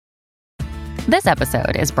This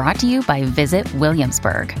episode is brought to you by Visit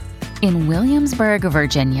Williamsburg. In Williamsburg,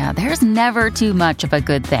 Virginia, there's never too much of a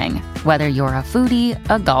good thing. Whether you're a foodie,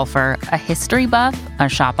 a golfer, a history buff, a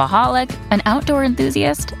shopaholic, an outdoor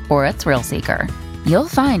enthusiast, or a thrill seeker, you'll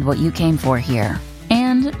find what you came for here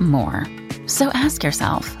and more. So ask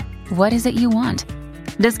yourself, what is it you want?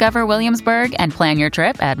 Discover Williamsburg and plan your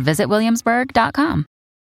trip at visitwilliamsburg.com.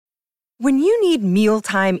 When you need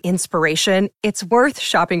mealtime inspiration, it's worth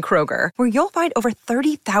shopping Kroger, where you'll find over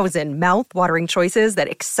 30,000 mouth-watering choices that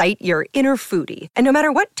excite your inner foodie. And no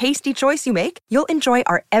matter what tasty choice you make, you'll enjoy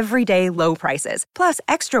our everyday low prices, plus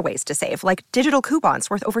extra ways to save, like digital coupons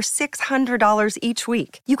worth over $600 each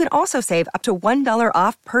week. You can also save up to $1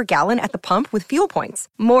 off per gallon at the pump with fuel points.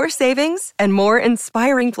 More savings and more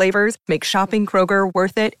inspiring flavors make shopping Kroger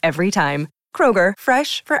worth it every time. Kroger,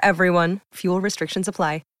 fresh for everyone. Fuel restrictions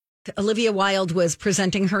apply. Olivia Wilde was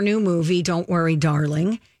presenting her new movie, Don't Worry,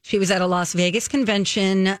 Darling. She was at a Las Vegas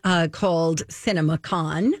convention called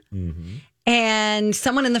CinemaCon. Mm-hmm. And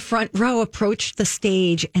someone in the front row approached the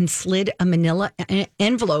stage and slid a manila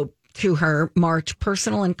envelope to her marked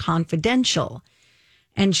personal and confidential.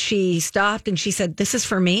 And she stopped and she said, "This is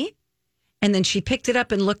for me." And then she picked it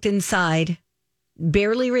up and looked inside,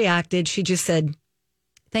 barely reacted. She just said,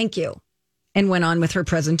 "Thank you," and went on with her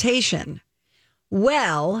presentation.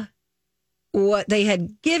 Well, what they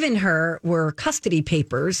had given her were custody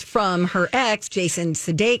papers from her ex, Jason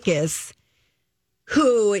Sudeikis,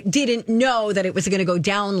 who didn't know that it was going to go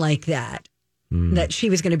down like that, that she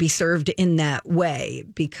was going to be served in that way,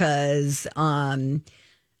 because a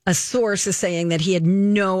source is saying that he had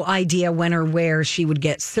no idea when or where she would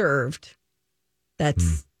get served.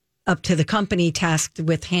 That's up to the company tasked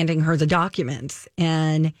with handing her the documents,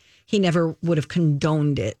 and he never would have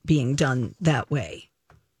condoned it being done that way.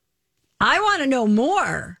 I want to know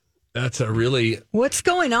more. That's a really... What's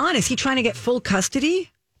going on? Is he trying to get full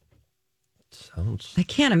custody? I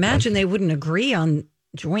can't imagine they wouldn't agree on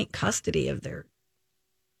joint custody of their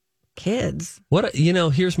kids.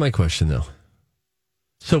 Here's my question, though.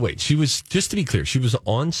 So wait, she was, just to be clear, she was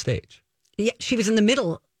on stage. Yeah, she was in the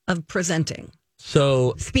middle of presenting.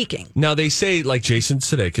 So... Speaking. Now, they say, like Jason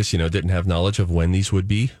Sudeikis, didn't have knowledge of when these would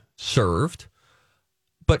be served.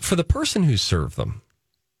 But for the person who served them,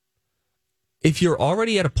 if you're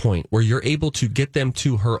already at a point where you're able to get them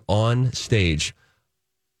to her on stage,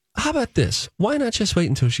 how about this? Why not just wait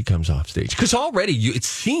until she comes off stage? Because already it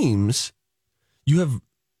seems you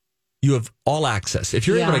have all access. If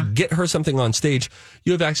you're able to get her something on stage,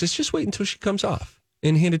 you have access. Just wait until she comes off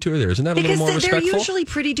and hand it to her there. Isn't that a little more respectful? They're usually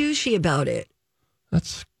pretty douchey about it.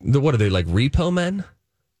 What are they, like repo men?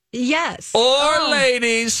 Yes. Or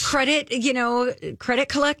ladies. Credit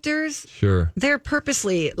collectors. Sure. They're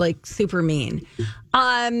purposely super mean.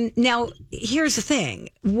 Now, here's the thing.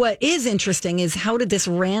 What is interesting is, how did this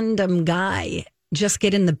random guy just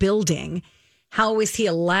get in the building? How was he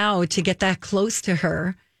allowed to get that close to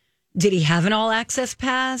her? Did he have an all access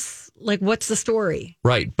pass? What's the story?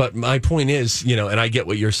 Right. But my point is, and I get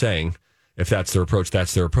what you're saying. If that's their approach,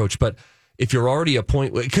 that's their approach. But if you're already a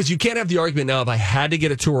point, because you can't have the argument now, if I had to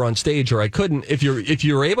get it to her on stage or I couldn't, if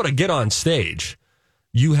you're able to get on stage,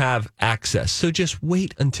 you have access. So just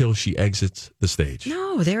wait until she exits the stage.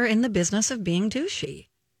 No, they're in the business of being douchey.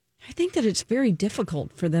 I think that it's very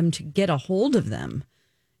difficult for them to get a hold of them.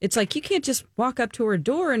 It's like, you can't just walk up to her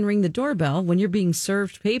door and ring the doorbell. When you're being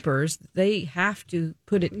served papers, they have to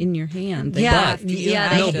put it in your hand. They have to be in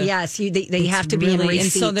receipt.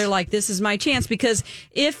 And so they're like, this is my chance. Because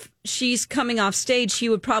if she's coming off stage, she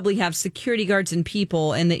would probably have security guards and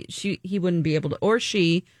people, and he wouldn't be able to, or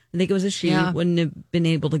she, I think it was a she, wouldn't have been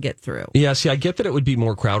able to get through. Yeah, see, I get that it would be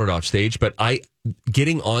more crowded off stage, but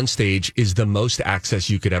getting on stage is the most access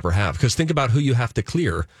you could ever have. Because think about who you have to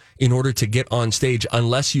clear in order to get on stage,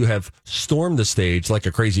 unless you have stormed the stage like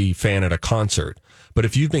a crazy fan at a concert. But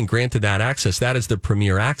if you've been granted that access, that is the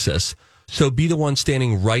premier access. So be the one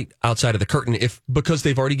standing right outside of the curtain, because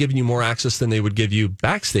they've already given you more access than they would give you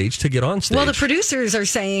backstage to get on stage. Well, the producers are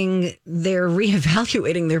saying they're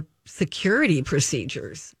reevaluating their security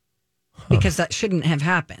procedures because that shouldn't have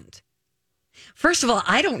happened. First of all,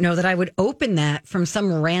 I don't know that I would open that from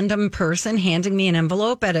some random person handing me an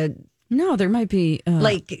envelope at a... No, there might be...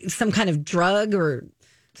 some kind of drug or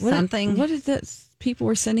something. What is this? People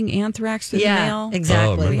were sending anthrax through the mail.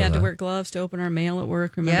 Exactly. We had to wear gloves to open our mail at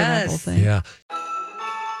work. Remember that whole thing? Yeah.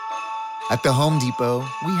 At the Home Depot,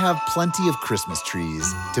 we have plenty of Christmas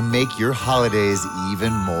trees to make your holidays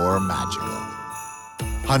even more magical.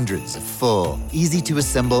 Hundreds of full,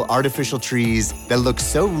 easy-to-assemble artificial trees that look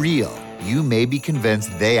so real, you may be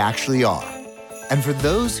convinced they actually are. And for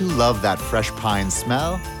those who love that fresh pine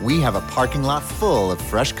smell, we have a parking lot full of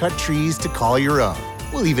fresh-cut trees to call your own.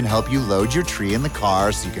 We'll even help you load your tree in the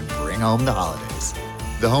car so you can bring home the holidays.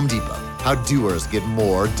 The Home Depot, how doers get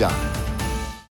more done.